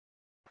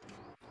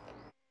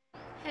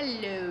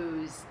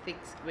Hello,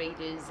 sixth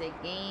graders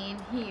again.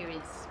 Here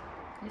is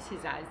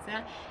Mrs.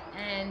 Azza,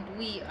 and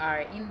we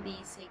are in the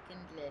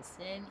second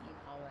lesson in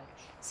our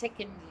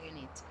second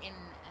unit in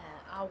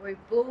our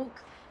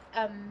book.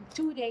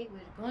 Today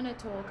we're gonna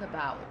talk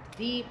about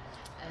the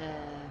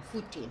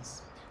food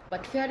chains.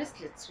 But first,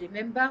 let's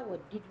remember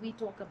what did we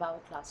talk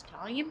about last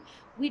time.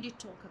 We did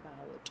talk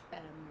about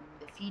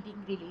the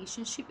feeding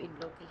relationship in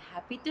local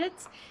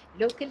habitats.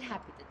 Local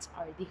habitats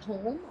are the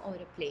home or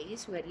a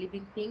place where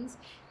living things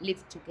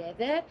live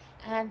together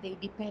and they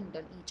depend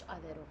on each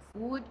other on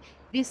food.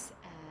 This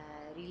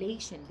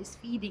this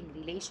feeding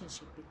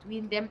relationship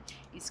between them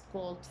is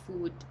called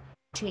food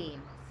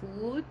chain.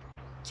 Food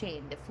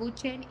chain. The food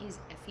chain is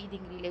a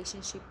feeding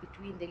relationship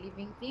between the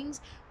living things.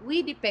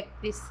 We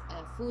depict this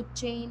food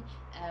chain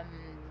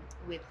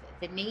with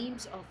the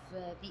names of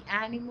the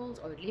animals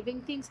or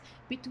living things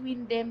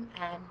between them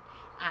and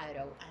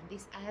arrow. And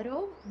this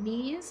arrow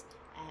means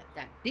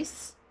that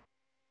this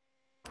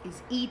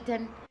is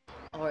eaten,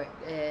 or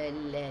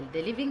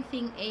the living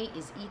thing A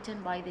is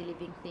eaten by the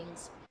living thing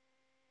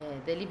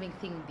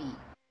B.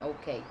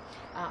 Okay,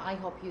 I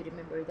hope you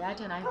remember that,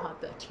 and I hope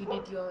that you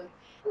did your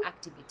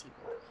activity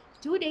book.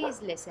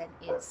 Today's lesson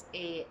is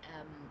a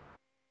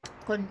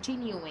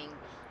continuing,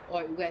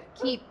 or we'll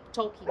keep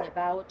talking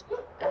about,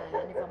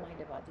 never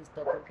mind about this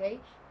dog, okay?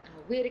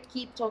 We'll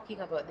keep talking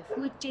about the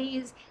food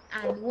chains,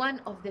 and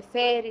one of the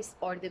fairest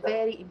or the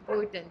very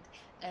important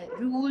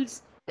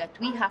rules that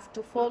we have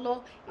to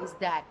follow is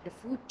that the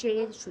food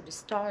chain should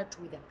start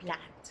with a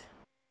plant.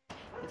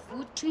 The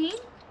food chain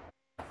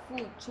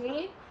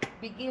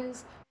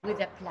begins with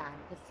a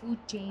plant. The food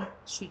chain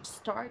should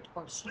start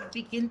or should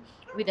begin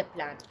with a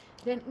plant.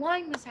 Then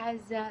why, Miss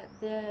Hazza,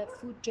 the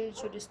food chain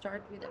should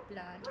start with a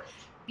plant?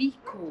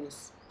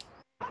 Because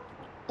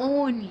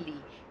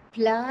only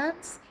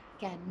plants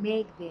can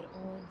make their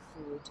own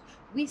food.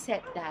 We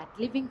said that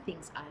living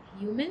things are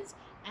humans,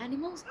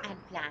 animals, and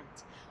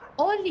plants.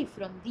 Only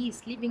from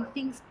these living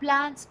things,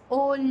 plants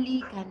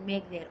only can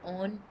make their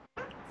own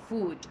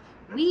food.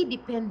 We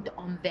depend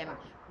on them.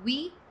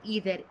 We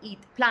either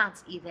eat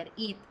plants,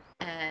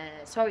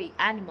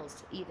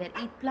 animals either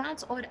eat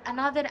plants or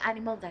another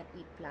animal that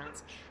eat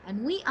plants.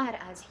 And we are,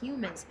 as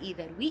humans,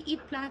 either we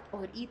eat plant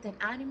or eat an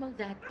animal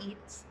that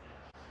eats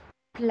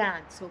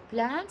plants. So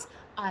plants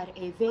are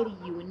a very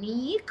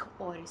unique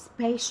or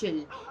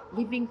special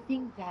living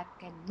thing that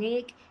can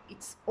make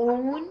its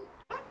own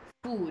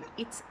food.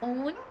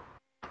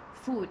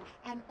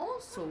 And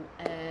also,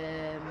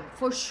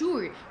 for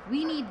sure,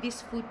 we need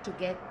this food to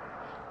get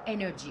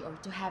energy, or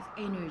to have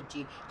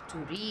energy to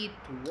read,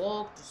 to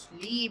walk, to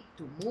sleep,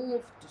 to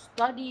move, to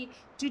study,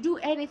 to do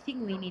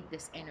anything. We need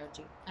this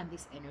energy, and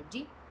this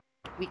energy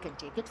we can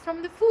take it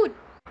from the food.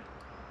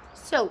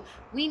 So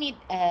we need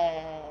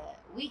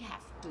we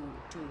have to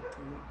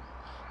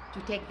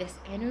take this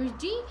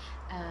energy,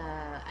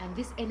 and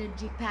this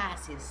energy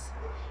passes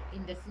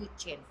in the food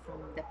chain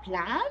from the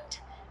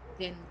plant,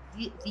 then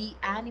the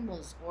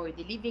animals or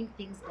the living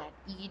things that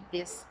eat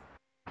this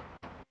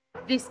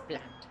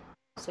plant.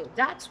 So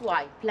that's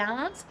why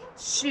plants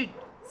should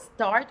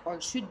start or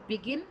should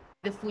begin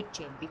the food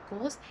chain,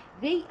 because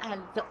they are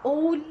the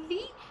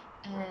only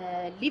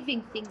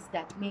living things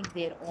that make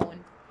their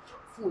own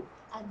food.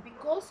 And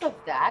because of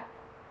that,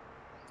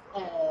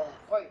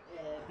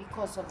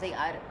 because of they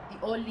are the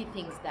only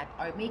things that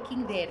are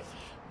making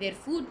their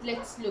food,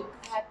 let's look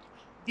at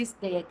this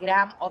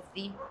diagram of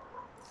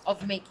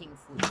making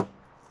food.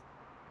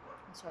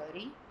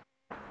 Sorry.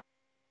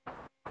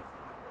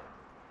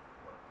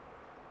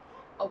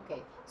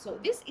 Okay, so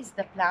this is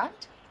the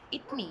plant.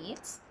 It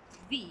needs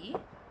the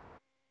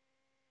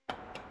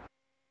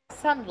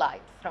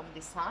sunlight from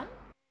the sun,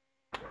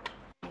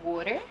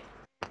 water,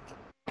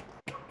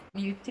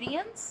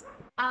 nutrients,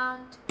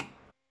 and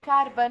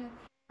carbon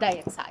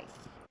dioxide.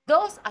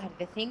 Those are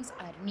the things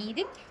are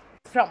needed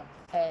from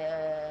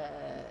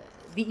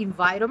the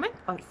environment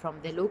or from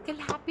the local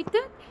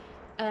habitat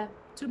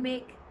to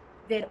make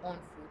their own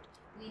food.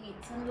 We need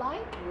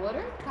sunlight,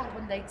 water,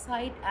 carbon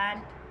dioxide,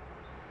 and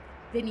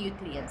the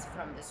nutrients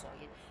from the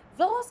soil.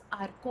 Those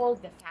are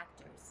called the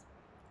factors.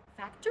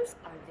 Factors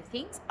are the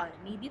things are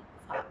needed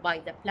by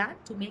the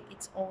plant to make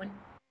its own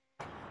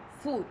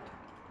food.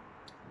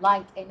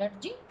 Light,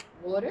 energy,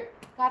 water,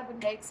 carbon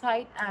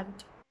dioxide,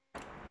 and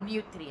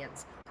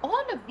nutrients.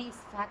 All of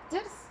these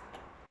factors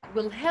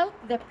will help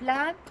the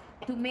plant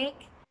to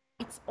make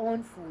its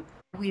own food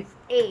with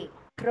a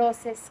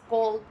process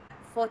called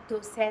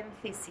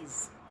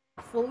photosynthesis.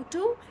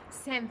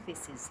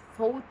 Photosynthesis.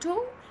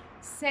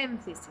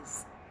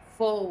 Photosynthesis.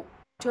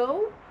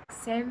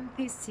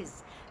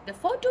 Photosynthesis. The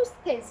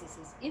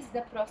photosynthesis is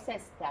the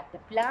process that the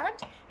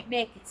plant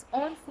makes its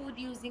own food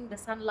using the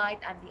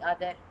sunlight and the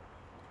other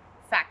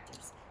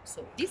factors.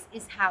 So this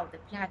is how the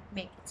plant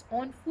makes its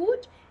own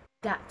food.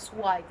 That's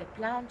why the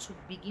plant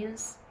should begin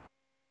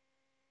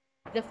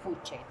the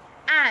food chain.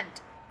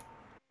 And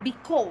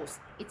because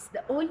it's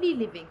the only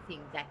living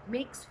thing that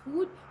makes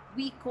food,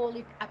 we call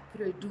it a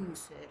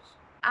producer.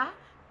 A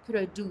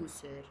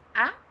producer.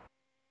 A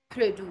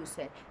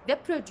producer. The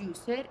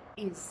producer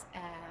is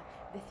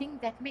the thing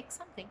that makes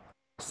something.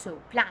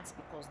 So plants,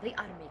 because they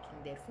are making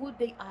their food,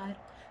 they are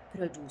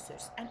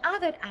producers. And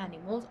other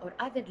animals or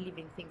other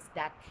living things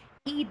that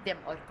eat them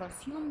or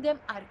consume them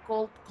are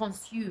called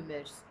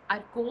consumers.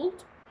 Are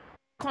called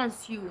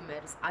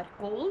consumers. Are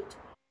called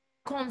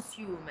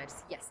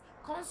consumers. Yes,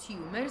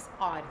 consumers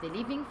are the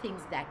living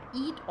things that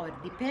eat or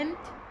depend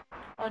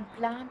on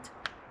plant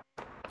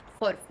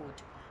for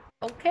food.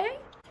 Okay,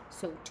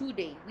 so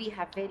today we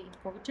have very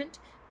important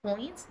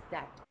points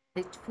that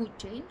the food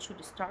chain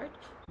should start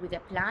with a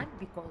plant,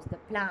 because the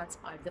plants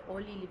are the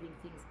only living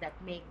things that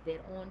make their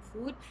own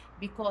food.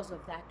 Because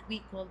of that, we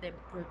call them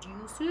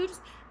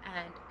producers,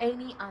 and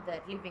any other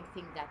living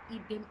thing that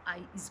eat them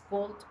is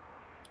called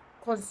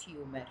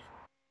consumer.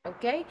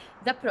 Okay,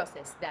 the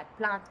process that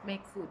plants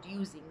make food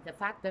using the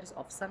factors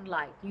of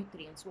sunlight,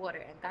 nutrients, water,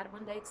 and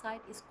carbon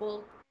dioxide is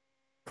called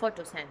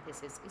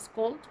photosynthesis. Is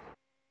called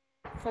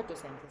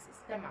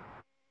photosynthesis. تمام.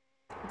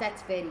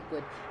 That's very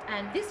good.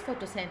 And this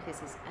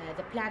photosynthesis,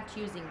 the plant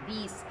using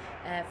these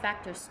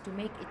factors to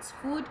make its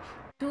food,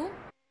 to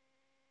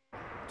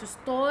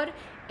store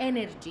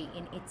energy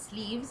in its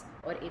leaves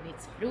or in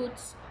its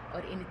fruits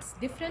or in its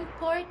different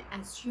part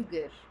as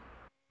sugar.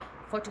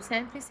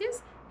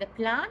 Photosynthesis, the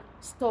plant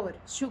store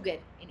sugar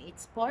in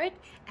its part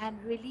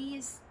and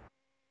release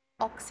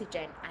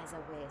oxygen as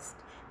a waste.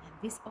 And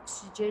this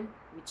oxygen,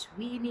 which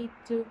we need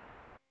to...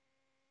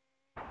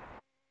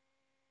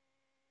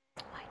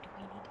 Why do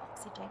we need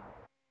oxygen?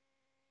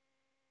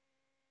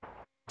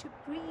 To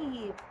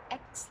breathe.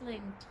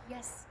 Excellent.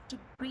 Yes, to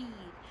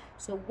breathe.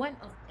 So one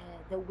of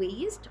the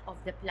waste of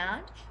the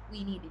plant,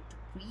 we need it to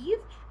breathe,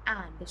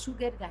 and the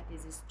sugar that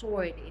is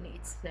stored in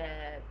its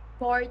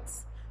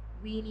parts,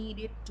 we need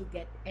it to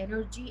get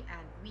energy,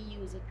 and we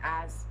use it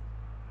as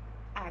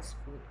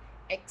food.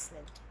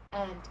 Excellent.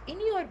 And in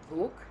your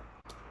book,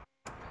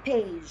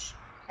 page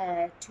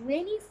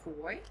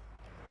 24,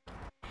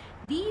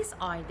 these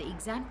are the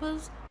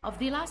examples of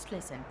the last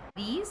lesson.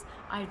 These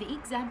are the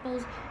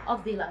examples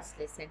of the last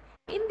lesson.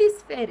 In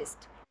this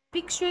first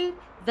picture,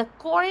 the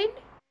corn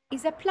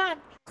is a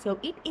plant. So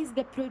it is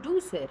the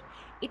producer.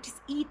 It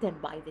is eaten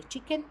by the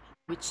chicken,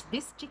 which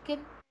this chicken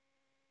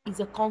is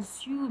a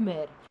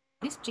consumer.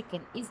 This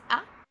chicken is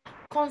a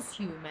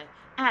consumer.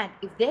 And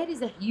if there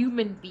is a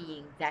human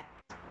being that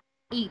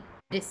eat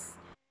this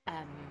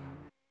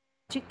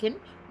chicken,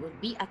 will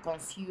be a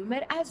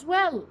consumer as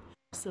well.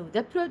 So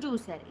the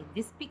producer in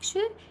this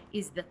picture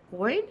is the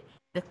corn,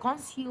 the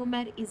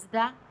consumer is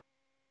the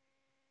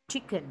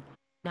chicken.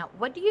 Now,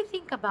 what do you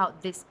think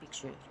about this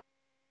picture?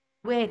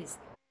 Where is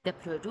the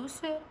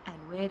producer and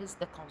where is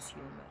the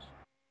consumer?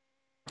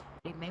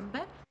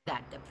 Remember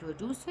that the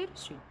producer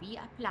should be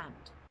a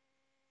plant.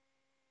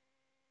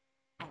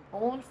 And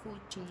all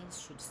food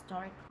chains should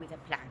start with a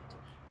plant.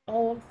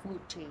 All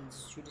food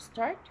chains should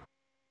start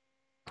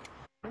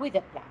with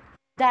a plant.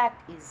 That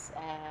is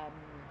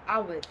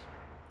our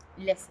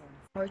lesson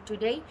for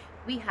today.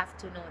 We have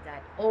to know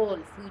that all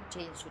food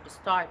chains should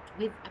start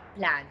with a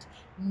plant.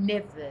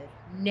 Never,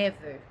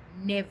 never,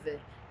 never,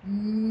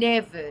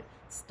 never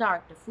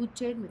start a food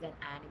chain with an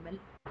animal.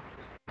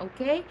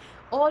 Okay,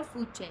 all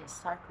food chains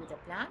start with a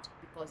plant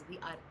because they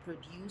are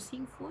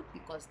producing food,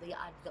 because they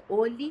are the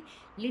only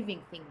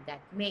living thing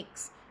that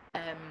makes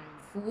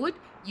food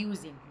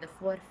using the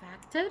four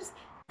factors.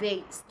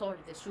 They store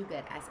the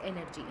sugar as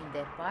energy in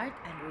their part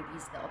and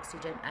release the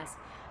oxygen as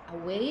a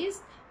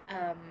waste.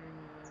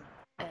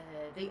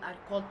 They are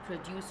called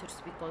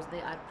producers because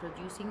they are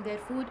producing their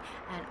food,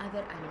 and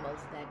other animals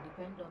that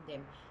depend on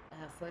them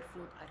for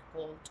food are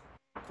called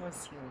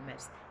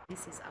consumers.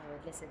 This is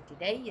our lesson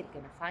today. You're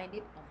gonna find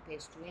it on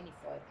page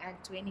 24 and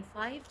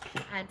 25,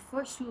 and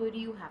for sure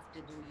you have to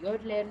do your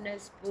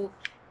learner's book,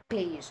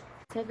 page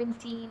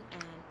 17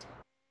 and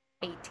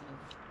 18.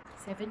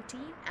 17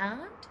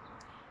 and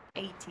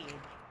 18.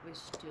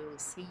 Wish to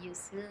see you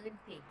soon.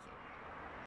 Thank you.